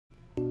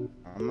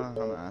I'm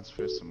gonna ask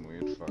for some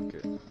weird fuck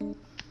it.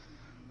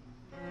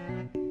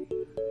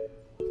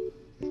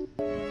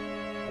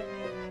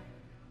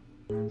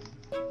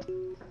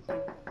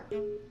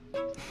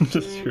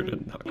 Just hear a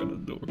knock on the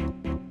door.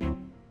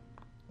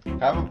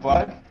 Have a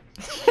bud?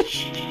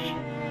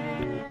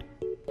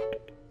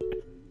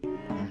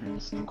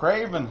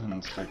 Craven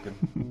and freaking.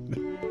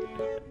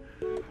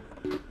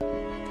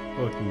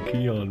 Fucking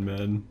Keon,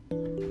 man.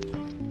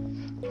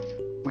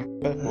 What?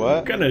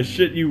 What kind of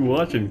shit you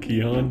watching,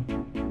 Keon?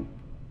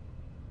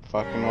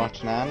 Fucking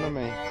watching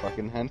anime.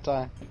 Fucking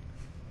hentai.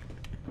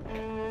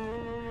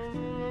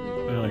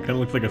 It kind of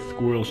looks like a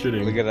squirrel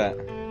shitting. Look at that.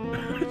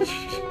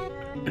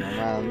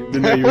 Oh, man.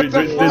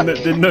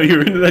 Didn't know you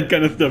were into that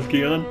kind of stuff,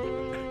 Keon.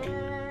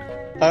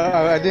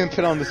 I didn't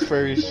put on this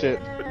furry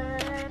shit.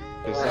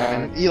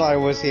 Eli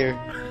was here.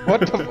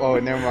 What the? Oh,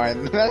 never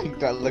mind.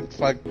 That looked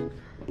fucked.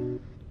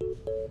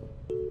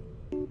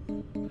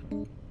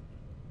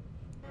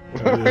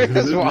 We're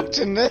just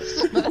watching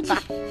this.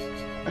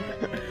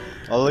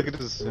 Oh, look at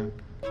this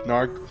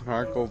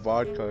narco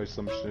vodka or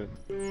some shit.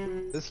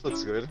 This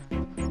looks good.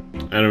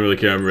 I don't really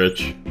care. I'm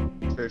rich.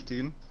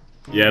 15.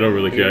 Yeah, I don't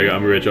really care.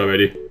 I'm rich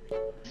already.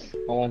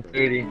 I want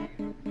 30.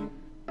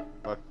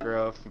 Fuck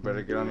girl, you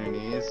better get on your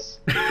knees.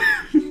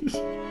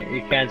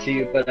 You can't see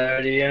it, but I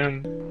already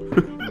am.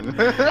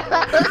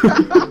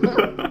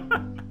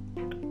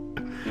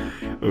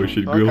 Oh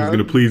shit, girl's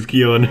gonna please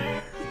Keon. Oh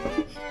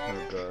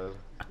god.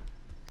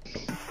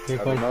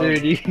 If I'm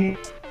 30.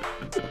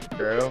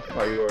 Girl,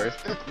 are you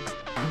worth it?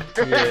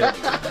 Yeah.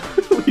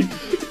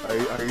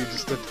 Are you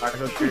just a tie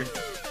hooker?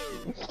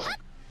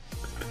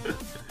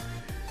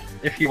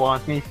 If you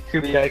want me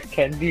to be, I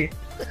can be.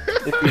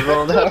 If you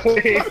roll that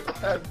way.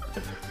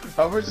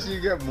 How much do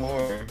you get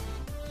more?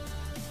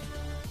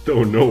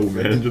 Don't know,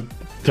 man. Just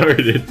start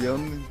it.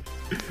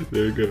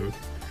 There you go.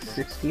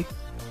 60.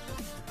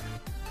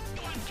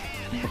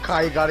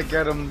 Makai, you gotta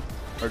get him.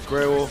 Or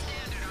Grey Wolf.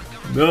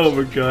 No,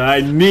 Makai,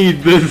 I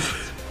need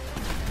this.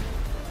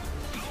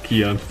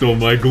 Keon stole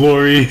my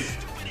glory.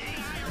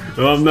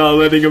 I'm not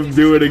letting him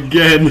do it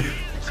again.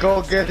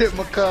 Go get it,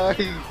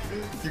 Makai.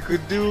 You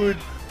could do it.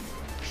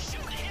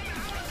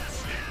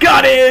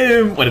 Got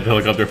him! What did the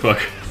helicopter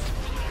fuck?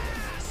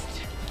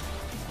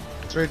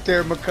 It's right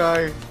there,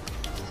 Makai.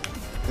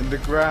 In the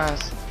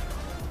grass.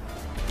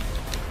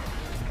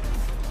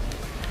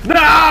 No!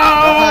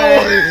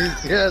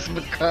 Nice! Yes,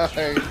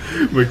 Makai.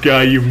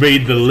 Makai, you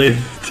made the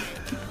list.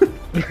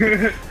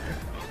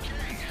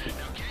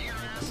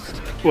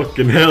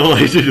 Fucking hell,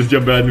 I should just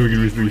jump out and we can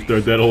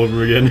restart that all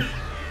over again.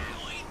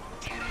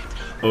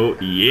 Oh,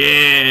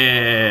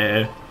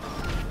 yeah!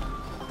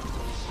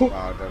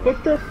 Wow,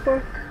 What the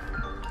fuck?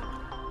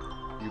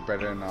 you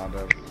better not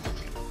have.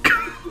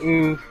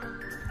 Ooh.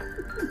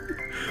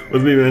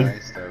 What's me, man?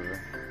 Nice, Devin.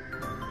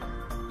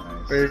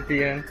 Nice. Where's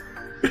the end?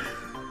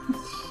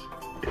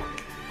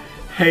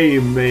 Hey,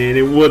 man,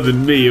 it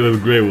wasn't me, it was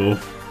Grey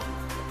Wolf.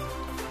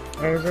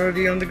 I was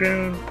already on the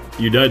ground.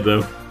 You died,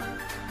 though.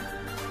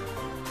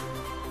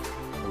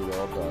 We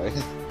all died.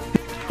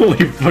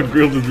 Holy fuck,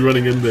 Grills is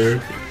running in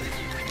there.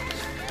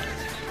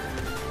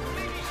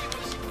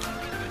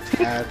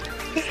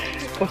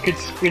 Fucking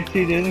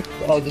sprinting in.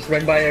 I'll just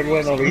run by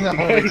everyone. I'll race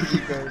you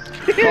guys.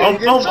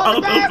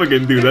 I'll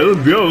fucking do that.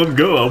 Let's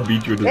go. I'll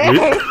beat you in this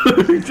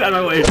race. Get out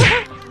of my way.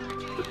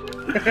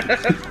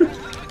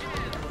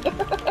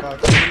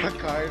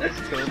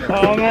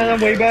 Oh man,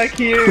 I'm way back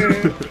here.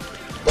 You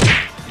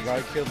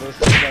gotta kill those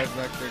two guys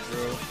back there,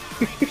 bro.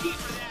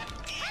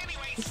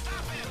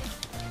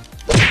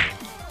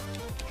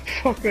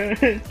 Fuck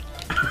man.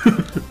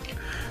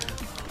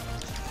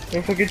 I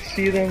fucking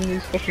see them,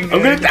 these fucking guys.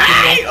 I'm gonna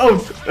die! Oh,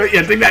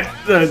 yeah, take that.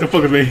 Don't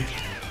fuck with me.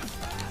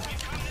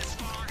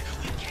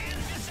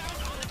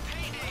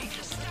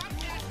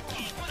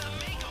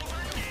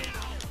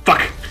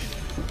 Fuck!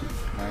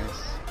 Nice.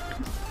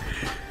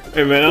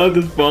 Hey man, I was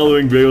just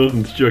following Grey Wolf's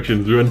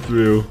instructions. Run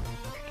through.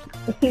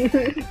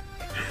 Okay,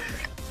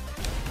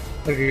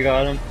 you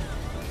got him.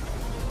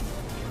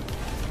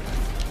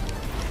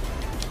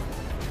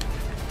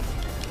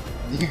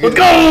 Let's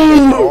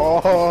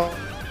go!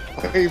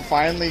 Oh, you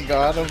finally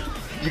got him.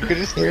 You could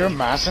just hear him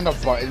mashing the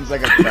buttons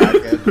like a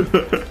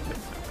crackhead.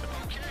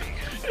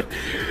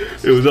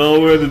 It was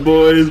all worth it,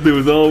 boys. It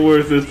was all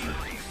worth it.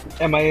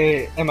 Am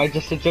I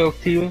just a joke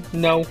to you?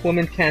 No,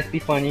 women can't be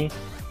funny.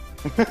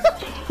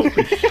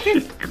 Holy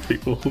shit, Grey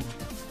Wolf.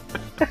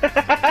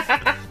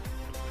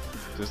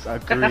 Just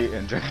agree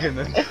and drinking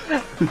it.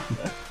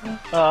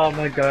 Oh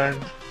my god.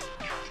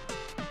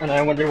 And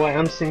I wonder why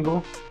I'm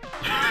single.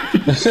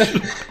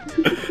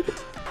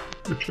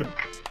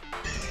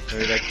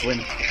 They're like, when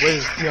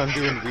is Keon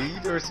doing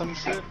weed or some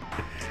shit?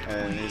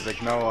 And he's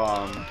like,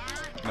 no,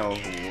 no.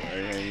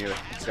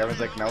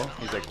 Devin's like, no.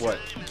 He's like, what?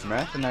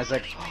 Meth? And I was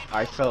like,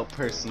 I felt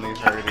personally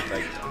hurt.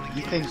 Like,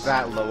 you think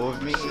that low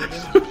of me,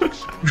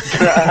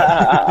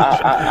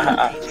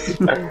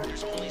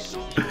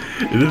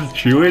 Is this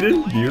true,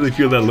 Aiden? Do you really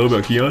feel that low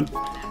about Keon?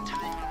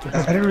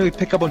 I didn't really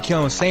pick up what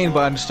Keon was saying,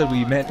 but I understood what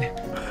you meant.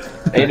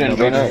 Aiden,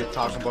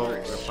 Talk about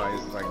if I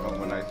like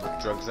when I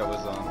drugs I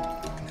was on.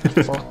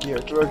 Fuck yeah,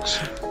 drugs.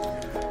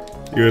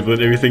 You have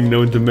done everything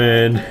known to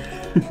man.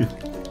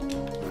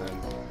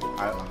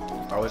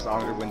 I was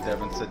honored when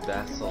Devin said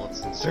bath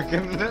salts and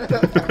chicken.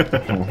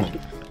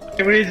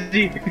 Where is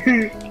he?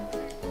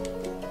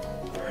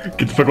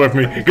 Get the fuck away from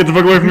me! Get the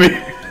fuck away from me!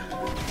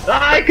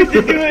 Ah, I could do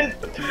it!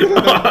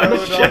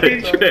 Oh shit,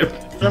 I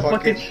tripped. The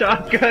fucking I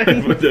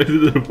shotgun. put that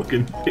into the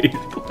fucking face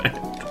plant.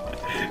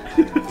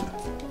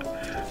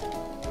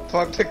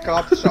 Fuck, the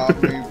cop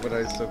shot me, but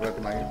I still got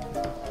knife.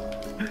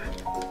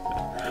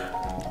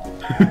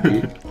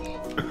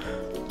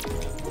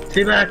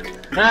 Stay back!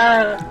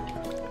 Ah!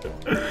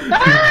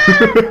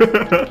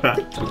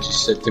 What you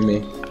said to me?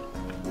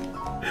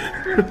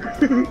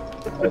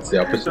 That's the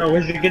opposite. I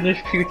wasn't gonna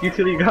shoot you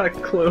till you got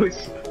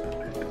close.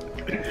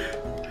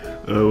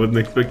 I wasn't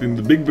expecting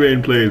the big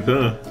brain plays,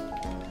 huh?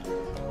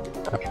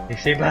 Okay,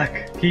 stay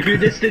back. Keep your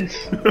distance.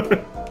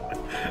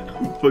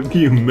 Fuck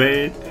you,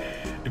 man.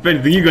 If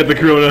anything, you got the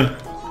corona.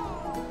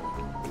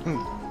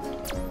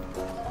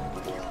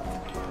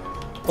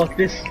 Fuck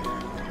this.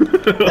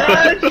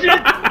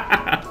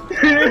 Ah,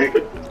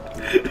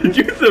 shit! Did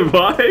you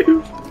survive?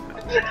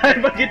 I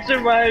fucking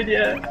survived,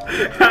 yeah.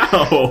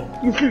 How?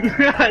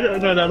 I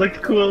don't know, that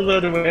looked cool though,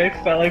 the way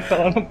I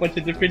fell on a bunch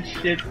of different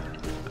shit.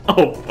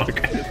 Oh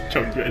fuck, I just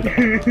choked right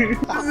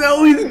now.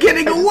 No, he's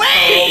getting Oh my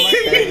away!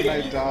 head and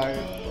I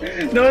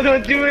died. No,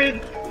 don't do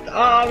it!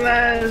 Oh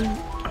man!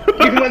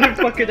 You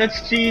motherfucker,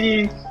 that's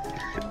cheating!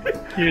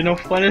 You're no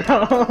fun at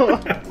all!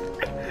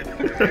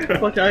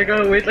 Fuck, I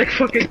gotta wait like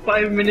fucking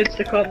 5 minutes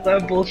to cut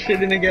that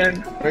bullshit in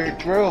again. Wait,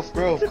 bro,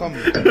 come.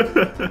 Oh,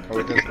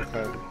 wait, that's the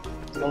fact.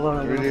 Hold on,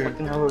 I'm Right gonna here.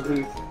 fucking have a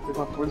boot.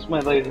 Where's my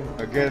lighter?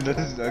 Again, this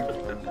is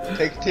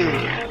take 2.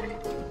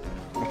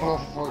 Oh,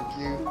 fuck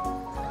you.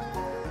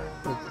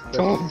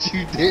 Don't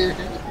you dare.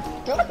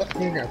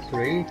 That's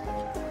right.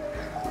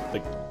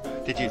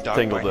 Did you dog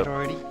Tangled bind up. it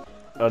already?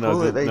 Oh no,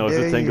 Pull it's it, I no, it's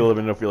dare a you. tangle. I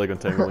don't feel like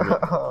untangling it.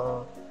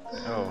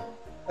 Oh.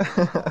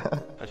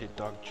 How's your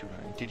dog chew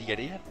on it? Did you get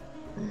it yet?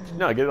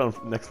 No, I get it on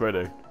next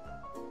Friday.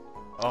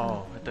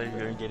 Oh, I thought you were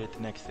gonna get it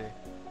the next day.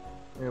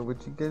 Yeah, what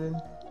you getting?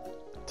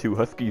 2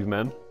 huskies,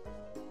 man.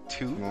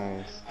 2?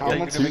 Nice. I How thought you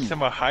were much? gonna make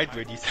some a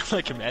hybrid. You sound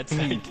like a mad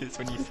scientist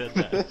when you said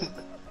that.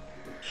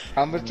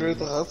 How much are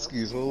the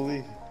huskies?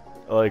 Holy.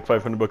 Like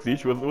 $500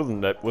 each.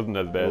 Wasn't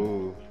as bad.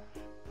 Oh.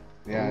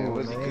 Yeah, it Ooh,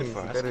 was. good nice,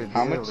 for you us. got a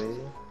How deal, much? eh?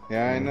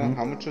 Yeah, I know.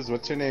 How much was?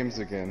 What's your names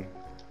again?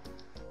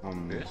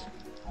 Yes.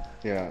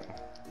 Yeah.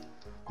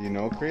 You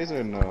know Craze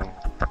or no?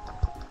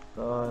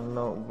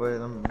 No, but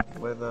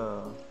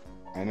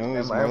I know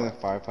it's Am I- more than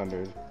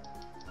 500.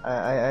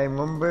 I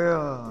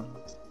remember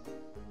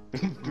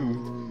Dude.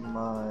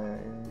 my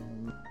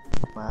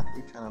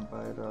Matthew trying to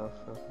buy it off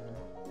of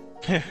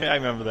her. I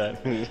remember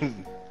that.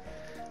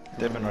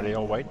 Devin, are they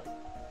all white?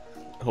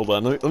 Hold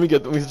on, let me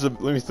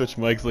switch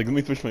mics. Like, let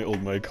me switch my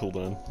old mic. Hold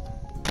on.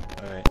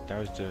 Alright, that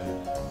was the...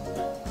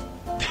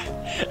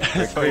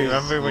 So Craze,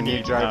 remember when you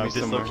you drive me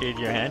somewhere. dislocated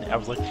your hand? I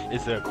was like,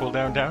 is the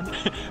cooldown down?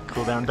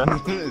 Cooldown done?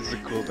 Is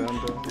it cool down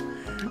though?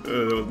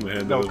 That was my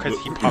hand. No, that was- because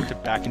he popped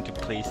it back into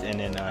place and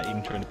then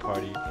even joined the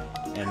party.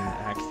 And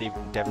I asked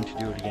Devin to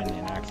do it again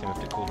and asked him if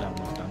the cooldown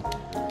was done.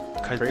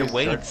 Because the Crazy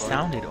way start it fun.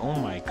 sounded, oh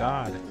my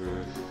god.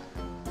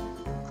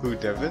 Who,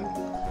 Devin?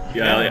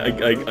 Yeah,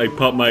 I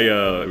popped my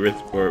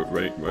wrist or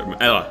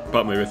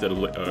popped my wrist at a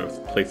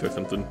place or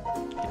something.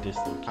 It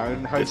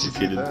dislocated. How'd you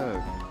do Dislocated.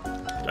 that?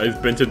 I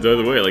just bent it the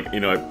other way. Like, you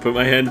know, I put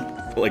my hand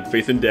like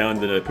facing down,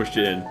 then I pushed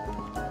it in.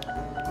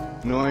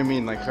 No, I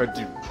mean, like, how'd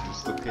you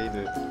dislocate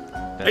it?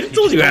 I just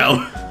told you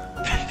how.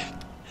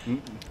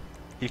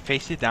 He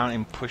faced it down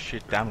and pushed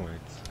it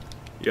downwards.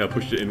 Yeah, I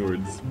pushed it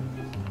inwards.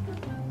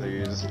 So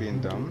you're just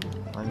being dumb?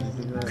 Why did you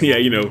do that? Yeah,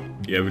 you know,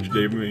 the average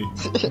day for me.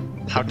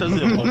 How does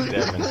it look,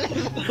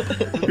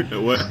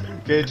 Devin? What?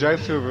 Okay,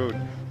 drive to a road.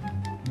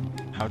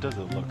 How does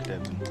it look,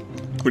 Devin,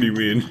 What do you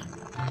mean?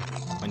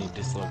 when you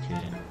dislocate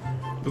it?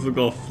 This look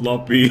all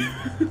floppy.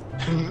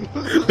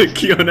 Like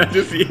Kiana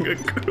just seeing a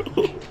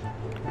girl.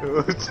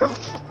 What the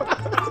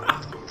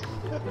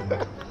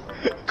fuck?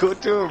 Go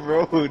to a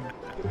road.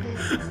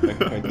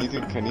 I need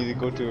to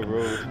go to a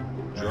road.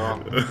 Draw.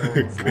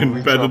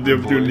 Couldn't fathom the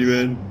opportunity,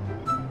 man.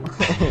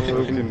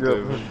 Fucking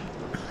Devin.